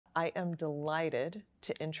I am delighted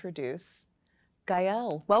to introduce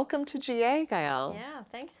Gaëlle. Welcome to GA, Gaëlle. Yeah,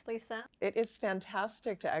 thanks, Lisa. It is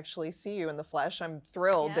fantastic to actually see you in the flesh. I'm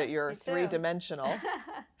thrilled that Yes, you're me too. three-dimensional.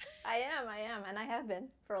 I am, and I have been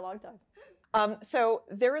for a long time. So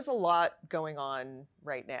there is a lot going on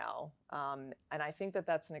right now, and I think that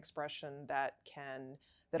that's an expression that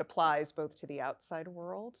applies both to the outside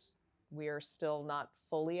world. We are still not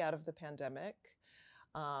fully out of the pandemic.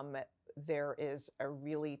 Um, there is a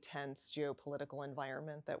really tense geopolitical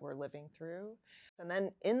environment that we're living through. And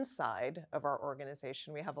then inside of our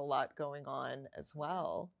organization, we have a lot going on as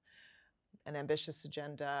well, an ambitious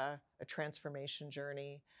agenda, a transformation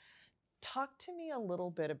journey. Talk to me a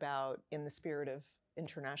little bit about, in the spirit of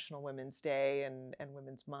International Women's Day and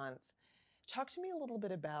Women's Month, talk to me a little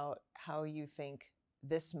bit about how you think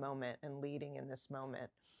this moment and leading in this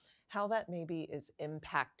moment, how that maybe is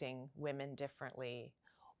impacting women differently,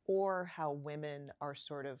 or how women are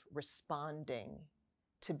sort of responding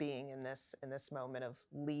to being in this moment of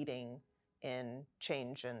leading in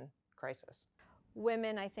change and crisis.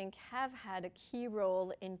 Women, I think, have had a key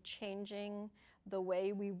role in changing the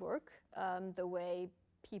way we work, the way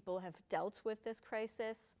people have dealt with this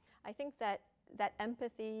crisis. I think that that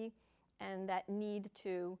empathy and that need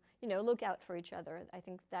to, look out for each other, I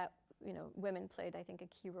think that, women played, I think, a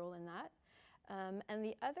key role in that. And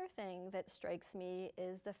the other thing that strikes me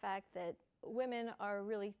is the fact that women are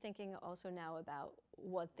really thinking also now about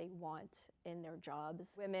what they want in their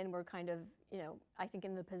jobs. Women were kind of, I think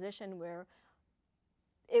in the position where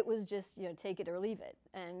it was just, take it or leave it.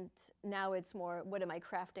 And now it's more, what am I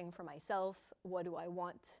crafting for myself? What do I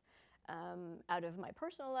want out of my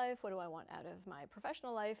personal life? What do I want out of my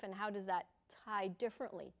professional life? And how does that tie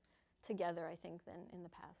differently together, I think, than in the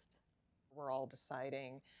past? We're all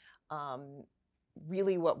deciding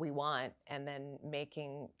really what we want and then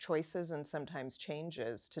making choices and sometimes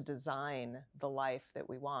changes to design the life that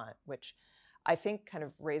we want, which I think kind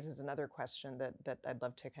of raises another question that I'd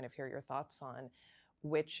love to kind of hear your thoughts on,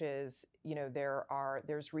 which is,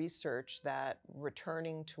 there's research that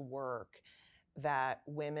returning to work, that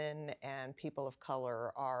women and people of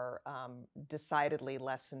color are decidedly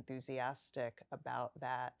less enthusiastic about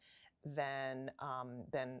that than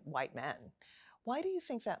white men. Why do you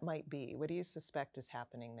think that might be? What do you suspect is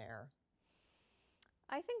happening there?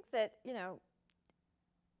 I think that,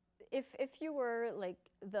 if you were like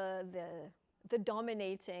the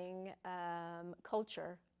dominating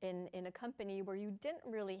culture in a company where you didn't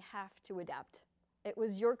really have to adapt, it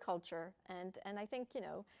was your culture, and I think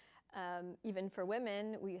even for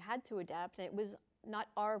women we had to adapt, and it was not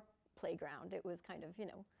our playground. It was kind of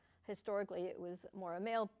historically it was more a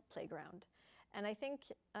male playground, and I think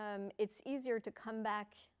it's easier to come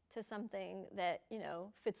back to something that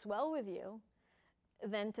fits well with you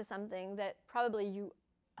than to something that probably you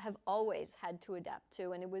have always had to adapt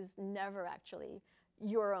to, and it was never actually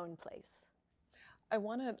your own place. I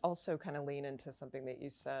want to also kind of lean into something that you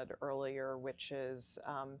said earlier, which is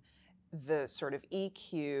the sort of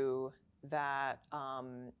EQ that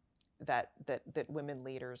women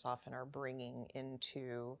leaders often are bringing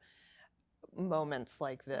into moments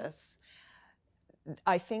like this.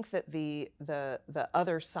 I think that the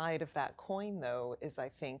other side of that coin, though, is I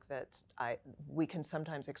think that we can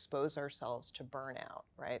sometimes expose ourselves to burnout,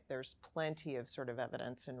 right? There's plenty of sort of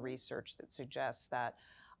evidence and research that suggests that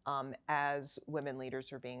as women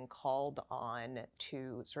leaders are being called on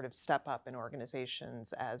to sort of step up in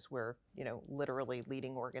organizations, as we're literally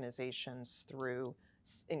leading organizations through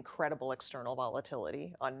incredible external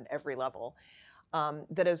volatility on every level,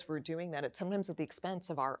 that as we're doing that, it's sometimes at the expense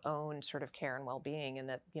of our own sort of care and well-being, and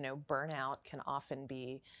that burnout can often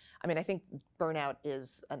be, I mean, I think burnout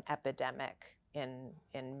is an epidemic in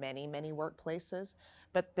many workplaces,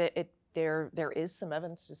 but there is some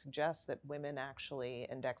evidence to suggest that women actually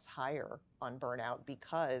index higher on burnout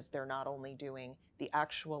because they're not only doing the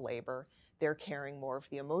actual labor, they're carrying more of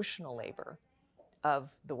the emotional labor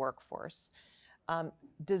of the workforce.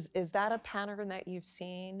 Is that a pattern that you've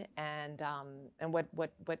seen, and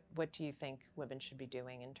what do you think women should be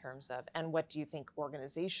doing in terms of, and what do you think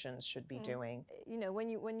organizations should be doing? When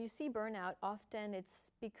you see burnout, often it's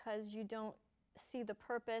because you don't see the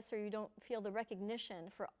purpose, or you don't feel the recognition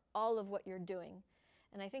for all of what you're doing.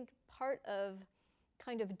 And I think part of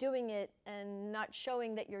kind of doing it and not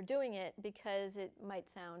showing that you're doing it because it might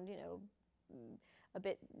sound, a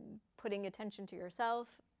bit putting attention to yourself,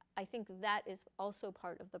 I think that is also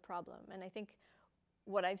part of the problem. And I think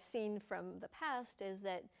what I've seen from the past is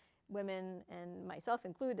that women, and myself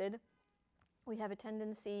included, we have a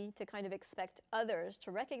tendency to kind of expect others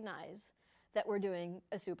to recognize that we're doing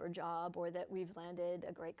a super job, or that we've landed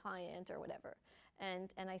a great client or whatever.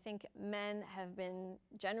 And I think men have been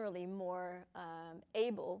generally more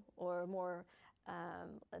able, or more,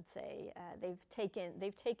 let's say, they've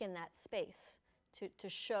taken that space to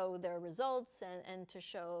show their results and to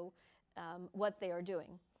show what they are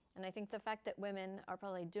doing. And I think the fact that women are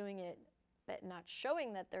probably doing it but not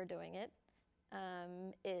showing that they're doing it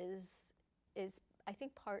is I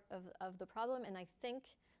think part of the problem. And I think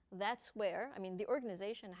that's where, I mean, the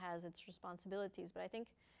organization has its responsibilities, but I think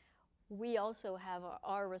we also have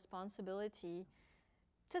our responsibility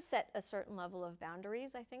to set a certain level of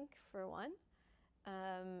boundaries, I think, for one.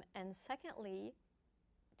 And secondly,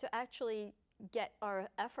 to actually get our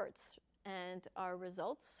efforts and our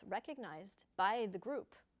results recognized by the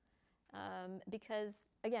group. Because,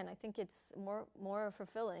 again, I think it's more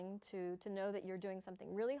fulfilling to know that you're doing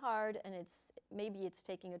something really hard, and maybe it's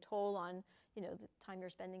taking a toll on, you know, the time you're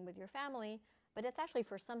spending with your family, but it's actually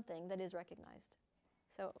for something that is recognized.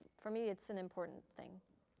 So for me, it's an important thing.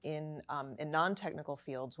 In non-technical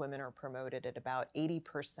fields, women are promoted at about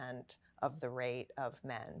 80% of the rate of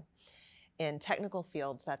men. In technical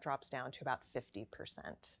fields, that drops down to about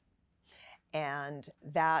 50%. And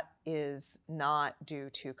that is not due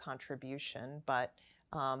to contribution, but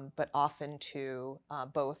often to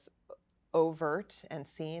both overt and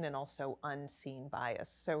seen and also unseen bias.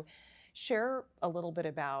 So share a little bit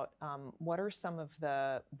about what are some of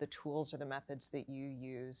the tools or the methods that you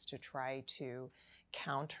use to try to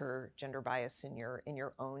counter gender bias in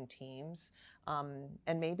your own teams,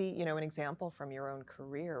 and maybe, you know, an example from your own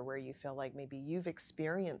career where you feel like maybe you've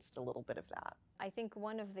experienced a little bit of that. I think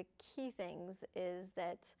one of the key things is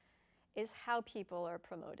how people are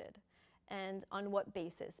promoted and on what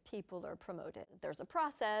basis people are promoted. There's a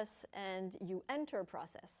process and you enter a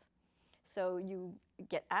process. So you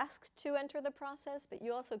get asked to enter the process, but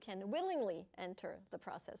you also can willingly enter the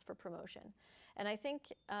process for promotion. And I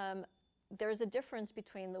think there's a difference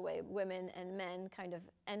between the way women and men kind of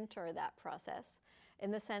enter that process, in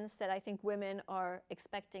the sense that I think women are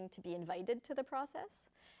expecting to be invited to the process,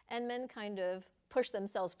 and men kind of push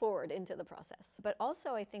themselves forward into the process. But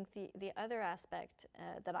also I think the other aspect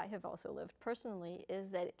that I have also lived personally is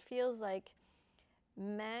that it feels like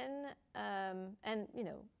men, and you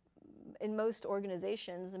know, in most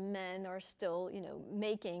organizations, men are still, you know,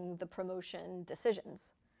 making the promotion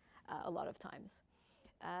decisions a lot of times.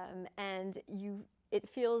 And it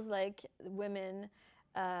feels like women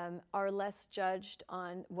are less judged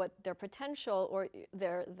on what their potential or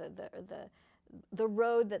the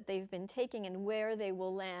road that they've been taking and where they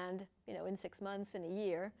will land, you know, in 6 months, in a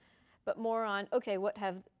year, but more on, okay, what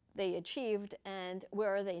have they achieved and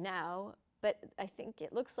where are they now? But I think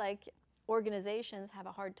it looks like organizations have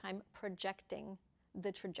a hard time projecting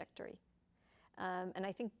the trajectory. And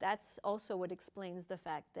I think that's also what explains the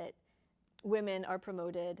fact that women are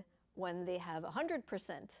promoted when they have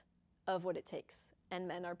 100% of what it takes, and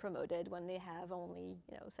men are promoted when they have only,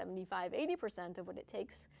 you know, 75, 80% of what it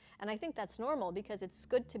takes. And I think that's normal because it's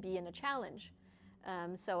good to be in a challenge.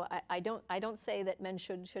 So I don't say that men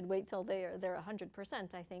should wait till they're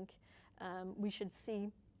 100%. I think we should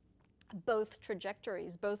see both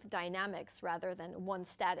trajectories, both dynamics, rather than one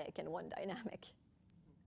static and one dynamic.